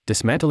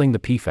Dismantling the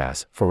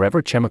PFAS,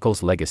 Forever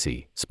Chemicals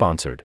Legacy,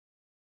 sponsored.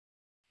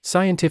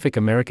 Scientific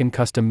American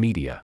Custom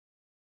Media.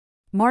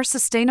 More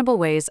sustainable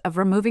ways of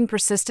removing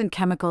persistent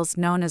chemicals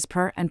known as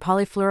per- and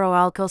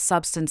polyfluoroalkyl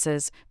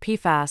substances,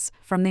 PFAS,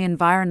 from the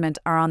environment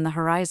are on the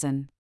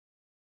horizon.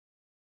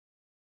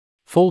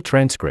 Full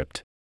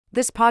transcript.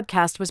 This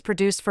podcast was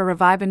produced for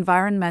Revive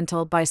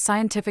Environmental by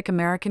Scientific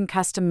American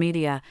Custom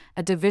Media,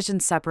 a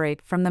division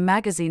separate from the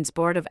magazine's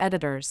board of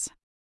editors.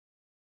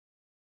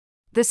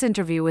 This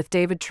interview with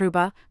David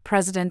Truba,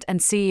 President and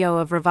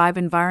CEO of Revive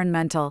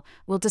Environmental,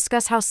 will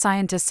discuss how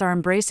scientists are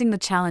embracing the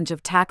challenge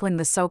of tackling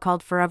the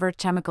so-called forever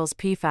chemicals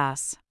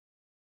PFAS.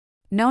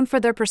 Known for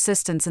their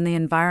persistence in the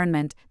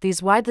environment,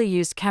 these widely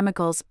used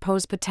chemicals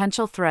pose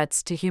potential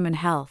threats to human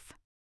health.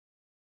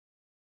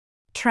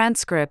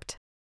 Transcript.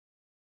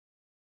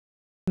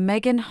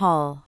 Megan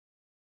Hall.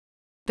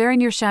 They're in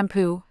your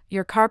shampoo,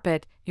 your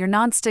carpet, your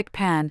non-stick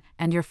pan,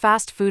 and your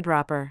fast food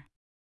wrapper.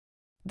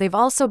 They've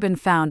also been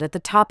found at the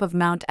top of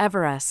Mount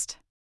Everest.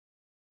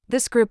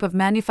 This group of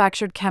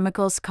manufactured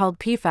chemicals called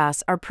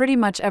PFAS are pretty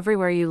much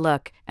everywhere you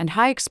look, and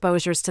high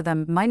exposures to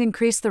them might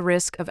increase the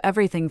risk of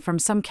everything from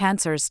some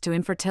cancers to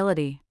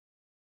infertility.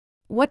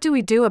 What do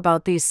we do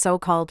about these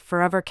so-called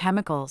forever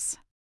chemicals?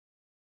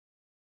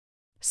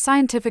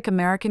 Scientific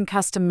American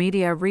Custom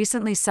Media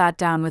recently sat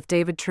down with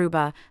David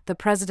Truba, the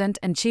President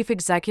and Chief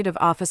Executive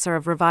Officer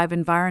of Revive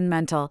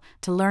Environmental,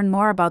 to learn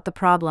more about the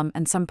problem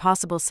and some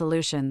possible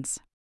solutions.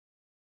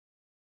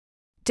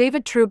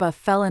 David Truba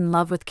fell in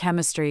love with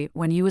chemistry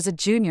when he was a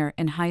junior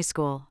in high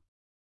school.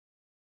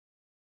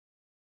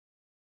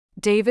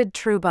 David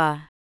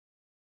Truba.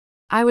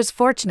 I was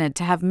fortunate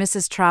to have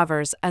Mrs.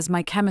 Travers as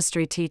my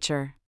chemistry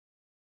teacher.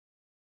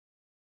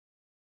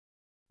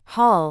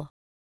 Hall.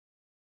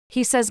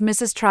 He says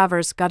Mrs.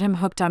 Travers got him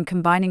hooked on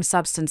combining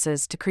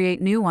substances to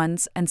create new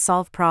ones and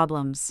solve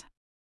problems.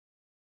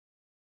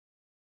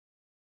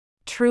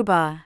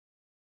 Truba.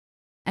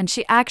 And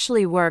she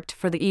actually worked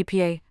for the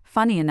EPA,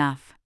 funny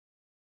enough.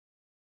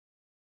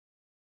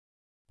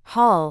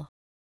 Hall.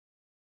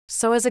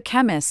 So as a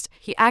chemist,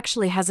 he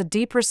actually has a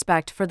deep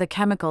respect for the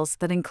chemicals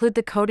that include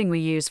the coating we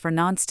use for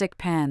non-stick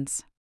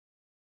pans.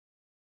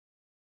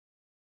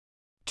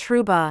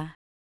 Truba.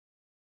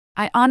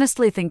 I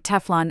honestly think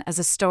Teflon as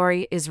a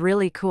story is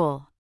really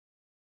cool.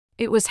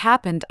 It was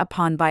happened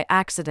upon by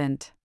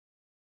accident.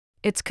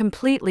 It's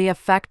completely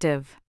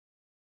effective.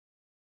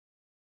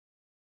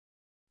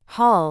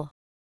 Hall.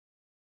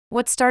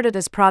 What started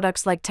as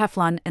products like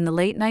Teflon in the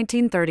late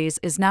 1930s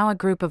is now a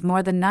group of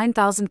more than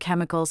 9,000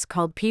 chemicals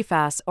called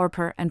PFAS or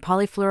per- and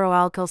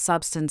polyfluoroalkyl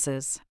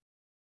substances.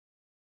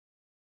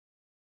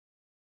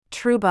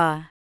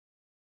 Truba.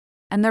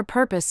 And their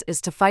purpose is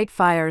to fight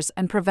fires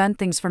and prevent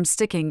things from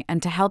sticking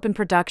and to help in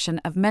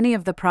production of many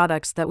of the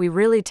products that we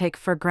really take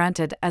for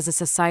granted as a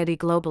society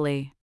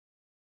globally.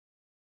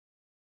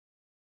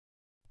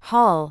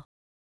 Hall.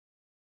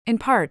 In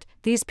part,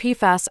 these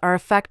PFAS are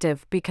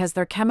effective because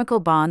their chemical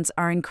bonds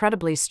are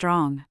incredibly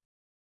strong.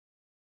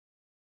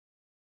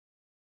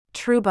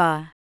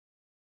 Truba.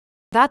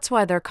 That's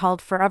why they're called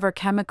forever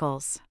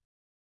chemicals.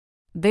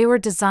 They were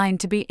designed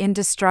to be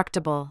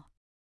indestructible.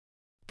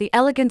 The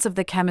elegance of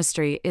the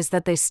chemistry is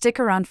that they stick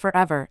around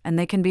forever and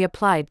they can be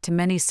applied to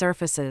many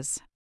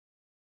surfaces.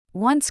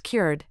 Once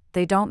cured,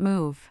 they don't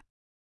move.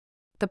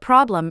 The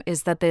problem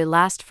is that they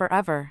last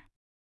forever.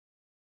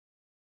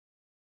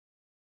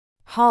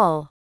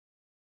 Hall.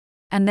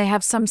 And they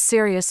have some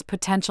serious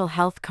potential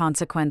health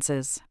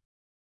consequences.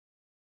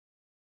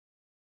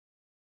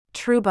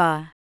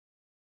 Truba.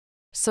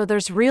 So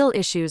there's real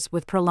issues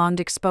with prolonged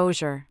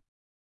exposure.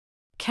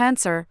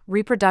 Cancer,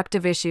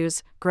 reproductive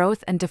issues,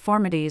 growth and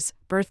deformities,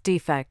 birth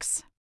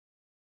defects.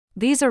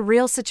 These are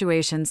real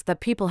situations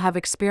that people have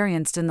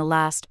experienced in the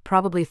last,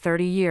 probably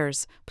 30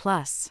 years,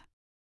 plus.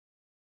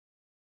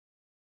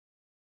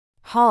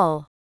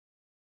 Hall.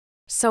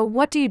 So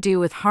what do you do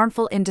with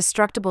harmful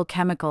indestructible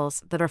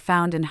chemicals that are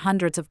found in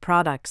hundreds of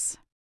products?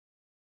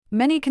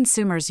 Many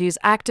consumers use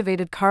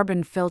activated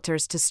carbon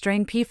filters to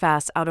strain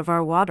PFAS out of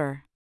our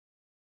water.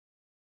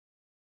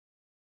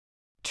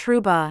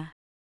 Truba.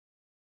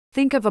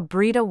 Think of a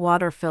Brita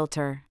water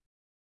filter.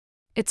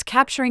 It's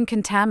capturing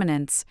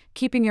contaminants,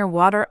 keeping your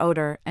water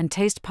odor and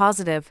taste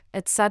positive,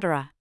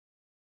 etc.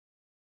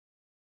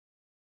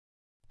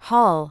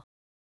 Hall.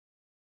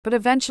 But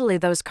eventually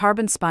those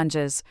carbon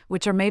sponges,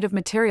 which are made of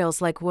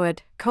materials like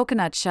wood,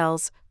 coconut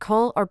shells,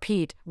 coal or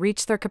peat,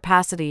 reach their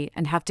capacity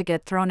and have to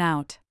get thrown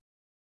out.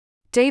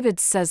 David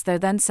says they're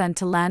then sent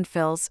to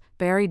landfills,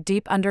 buried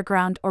deep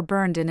underground or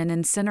burned in an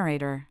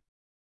incinerator.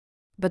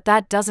 But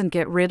that doesn't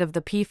get rid of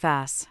the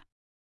PFAS.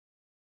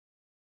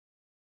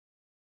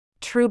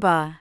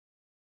 Truba.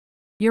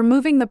 You're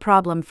moving the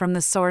problem from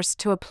the source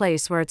to a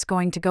place where it's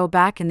going to go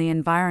back in the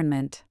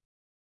environment.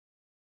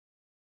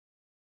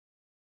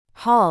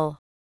 Hall.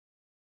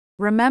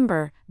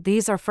 Remember,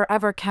 these are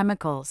forever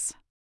chemicals.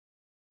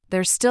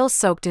 They're still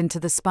soaked into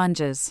the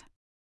sponges.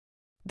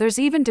 There's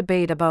even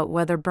debate about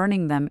whether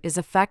burning them is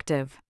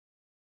effective.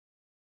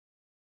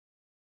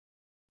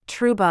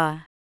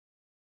 Truba.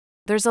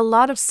 There's a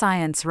lot of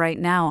science right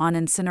now on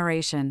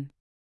incineration.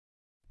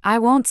 I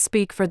won't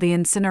speak for the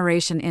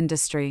incineration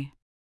industry.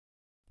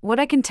 What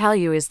I can tell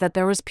you is that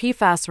there was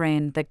PFAS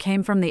rain that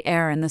came from the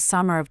air in the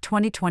summer of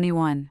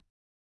 2021.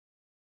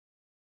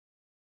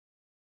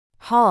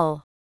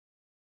 Hull.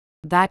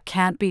 That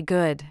can't be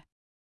good.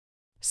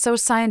 So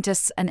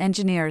scientists and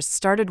engineers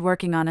started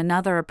working on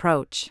another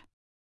approach.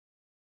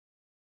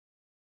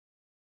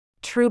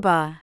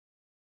 Truba.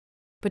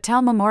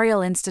 Battelle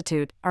Memorial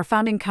Institute, our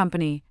founding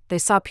company, they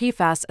saw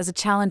PFAS as a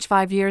challenge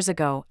 5 years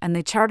ago, and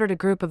they chartered a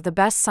group of the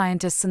best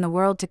scientists in the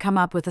world to come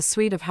up with a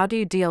suite of how do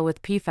you deal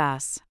with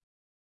PFAS.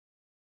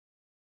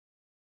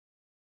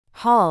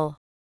 Hull.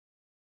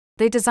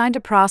 They designed a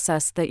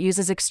process that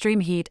uses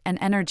extreme heat and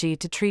energy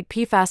to treat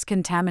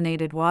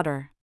PFAS-contaminated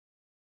water.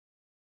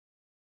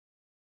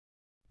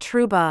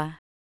 Truba.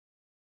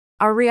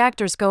 Our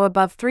reactors go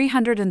above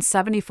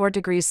 374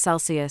 degrees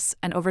Celsius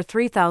and over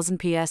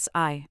 3,000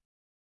 psi.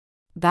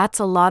 That's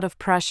a lot of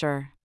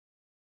pressure.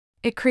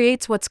 It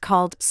creates what's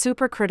called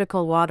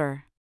supercritical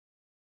water.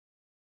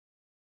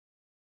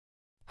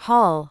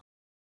 Hull.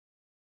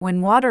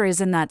 When water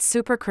is in that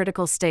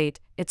supercritical state,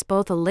 it's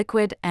both a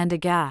liquid and a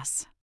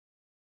gas.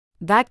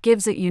 That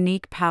gives it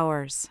unique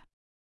powers.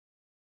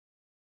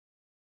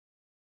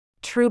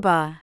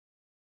 Truba.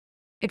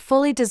 It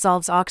fully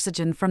dissolves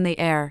oxygen from the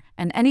air,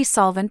 and any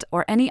solvent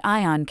or any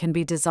ion can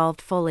be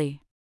dissolved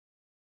fully.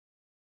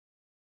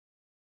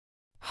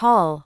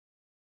 Hull.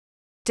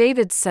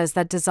 David says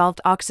that dissolved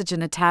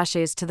oxygen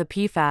attaches to the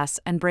PFAS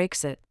and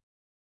breaks it.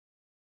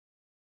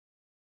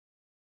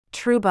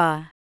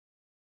 Truba.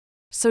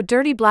 So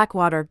dirty black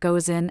water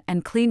goes in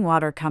and clean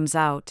water comes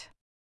out.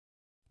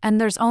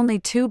 And there's only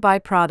 2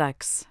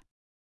 byproducts.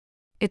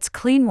 It's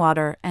clean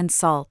water and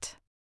salt.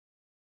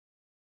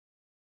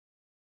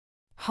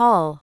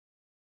 Hull.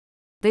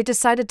 They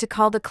decided to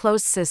call the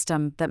closed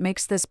system that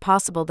makes this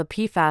possible the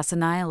PFAS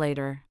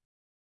annihilator.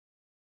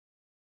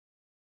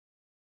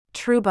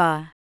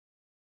 Truba.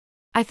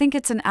 I think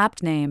it's an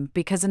apt name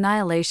because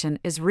annihilation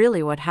is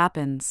really what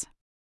happens.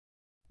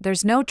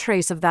 There's no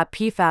trace of that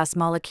PFAS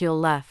molecule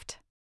left.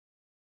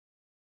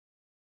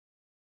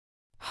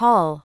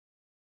 Hull.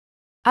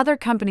 Other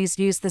companies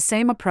use the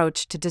same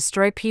approach to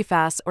destroy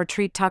PFAS or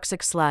treat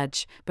toxic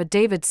sludge, but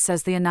David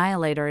says the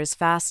annihilator is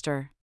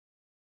faster.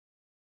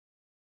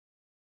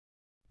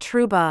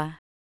 Truba.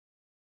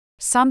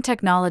 Some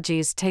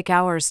technologies take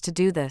hours to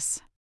do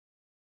this.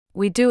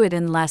 We do it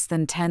in less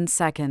than 10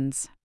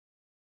 seconds.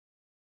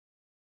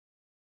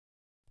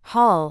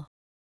 Hull.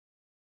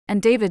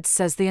 And David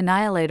says the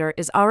annihilator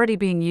is already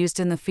being used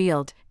in the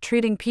field,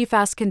 treating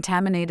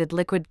PFAS-contaminated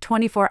liquid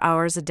 24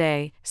 hours a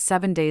day,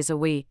 7 days a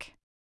week.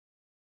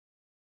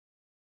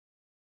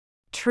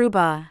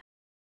 Truba.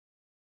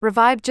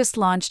 Revive just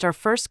launched our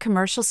first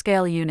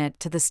commercial-scale unit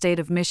to the state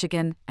of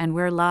Michigan, and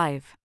we're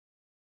live.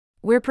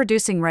 We're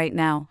producing right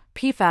now,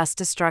 PFAS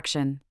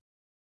destruction.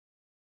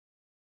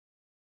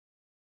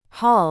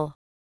 Hull.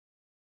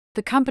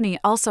 The company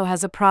also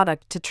has a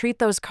product to treat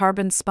those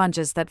carbon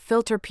sponges that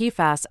filter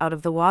PFAS out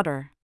of the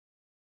water.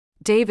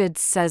 David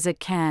says it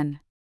can.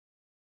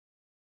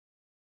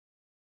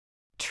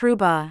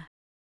 Truba.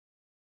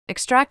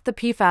 Extract the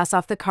PFAS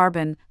off the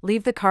carbon,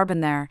 leave the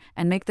carbon there,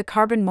 and make the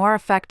carbon more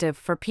effective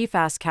for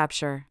PFAS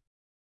capture.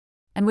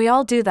 And we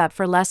all do that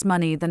for less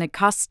money than it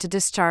costs to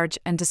discharge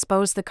and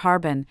dispose the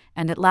carbon,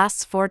 and it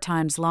lasts 4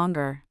 times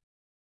longer.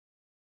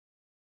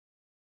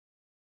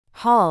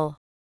 Hull.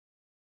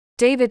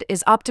 David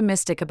is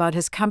optimistic about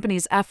his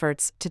company's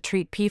efforts to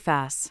treat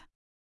PFAS.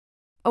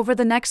 Over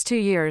the next 2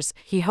 years,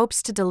 he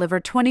hopes to deliver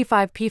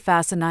 25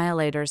 PFAS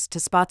annihilators to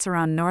spots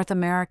around North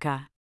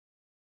America.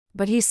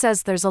 But he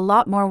says there's a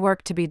lot more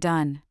work to be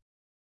done.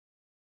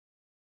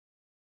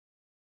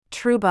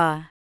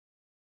 Truba.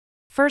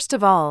 First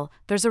of all,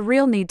 there's a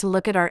real need to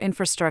look at our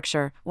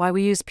infrastructure, why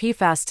we use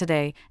PFAS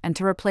today, and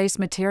to replace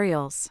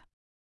materials.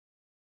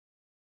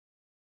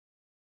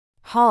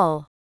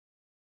 Hull.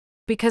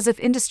 Because if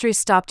industries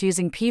stopped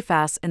using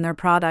PFAS in their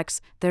products,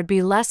 there'd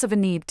be less of a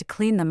need to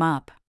clean them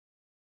up.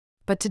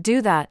 But to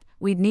do that,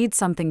 we'd need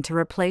something to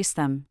replace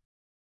them.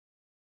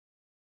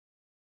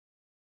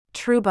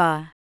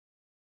 Truba.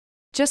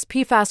 Just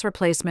PFAS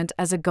replacement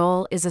as a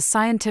goal is a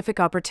scientific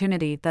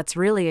opportunity that's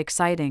really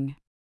exciting.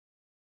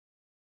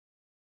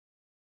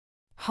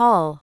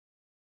 Hull.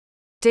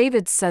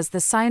 David says the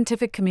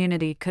scientific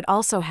community could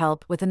also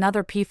help with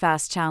another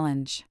PFAS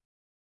challenge.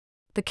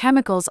 The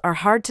chemicals are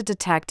hard to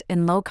detect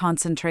in low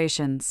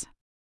concentrations.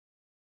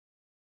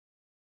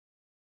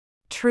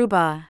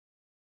 Truba.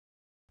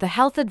 The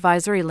health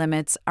advisory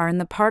limits are in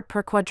the part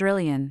per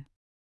quadrillion.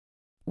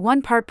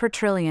 1 part per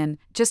trillion,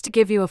 just to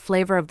give you a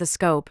flavor of the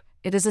scope,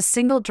 it is a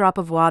single drop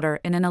of water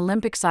in an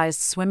Olympic-sized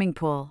swimming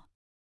pool.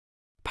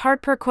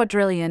 Part per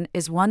quadrillion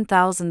is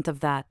 1,000th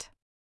of that.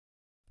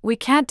 We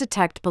can't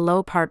detect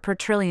below part per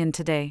trillion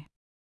today.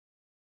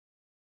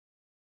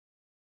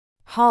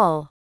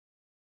 Hull.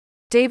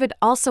 David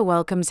also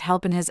welcomes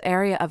help in his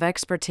area of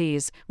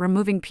expertise,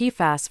 removing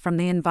PFAS from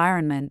the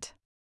environment.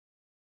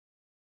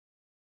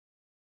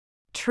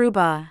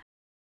 Truba.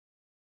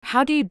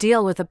 How do you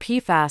deal with a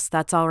PFAS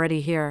that's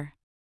already here?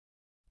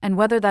 And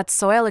whether that's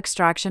soil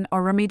extraction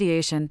or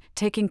remediation,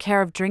 taking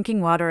care of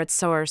drinking water at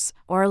source,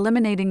 or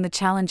eliminating the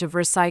challenge of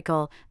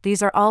recycle,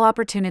 these are all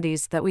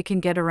opportunities that we can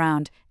get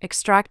around,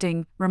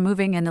 extracting,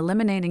 removing, and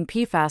eliminating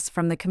PFAS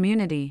from the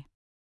community.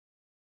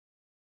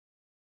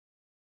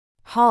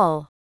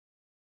 Hall.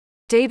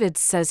 David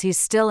says he's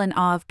still in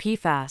awe of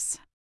PFAS.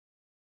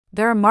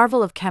 They're a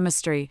marvel of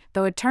chemistry,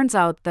 though it turns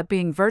out that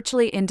being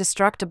virtually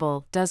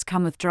indestructible does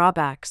come with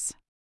drawbacks.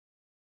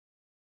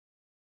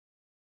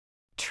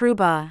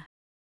 Truba.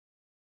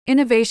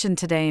 Innovation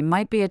today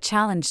might be a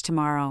challenge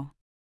tomorrow.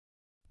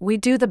 We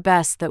do the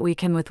best that we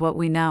can with what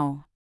we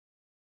know.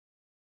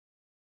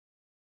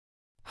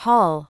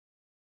 Hall.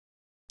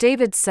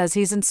 David says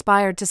he's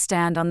inspired to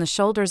stand on the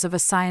shoulders of a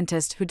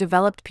scientist who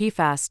developed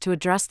PFAS to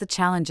address the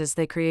challenges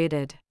they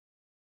created.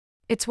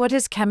 It's what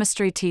his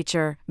chemistry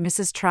teacher,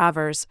 Mrs.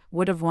 Travers,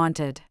 would have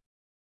wanted.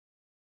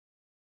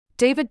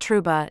 David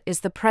Truba is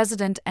the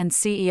president and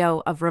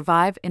CEO of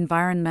Revive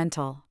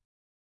Environmental.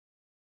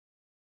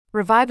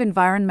 Revive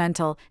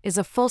Environmental is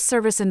a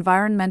full-service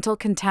environmental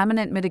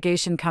contaminant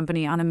mitigation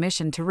company on a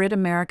mission to rid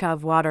America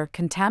of water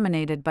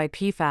contaminated by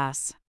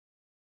PFAS.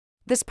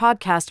 This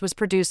podcast was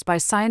produced by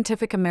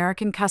Scientific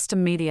American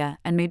Custom Media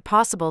and made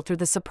possible through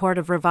the support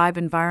of Revive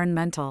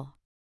Environmental.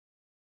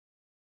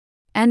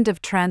 End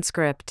of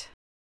transcript.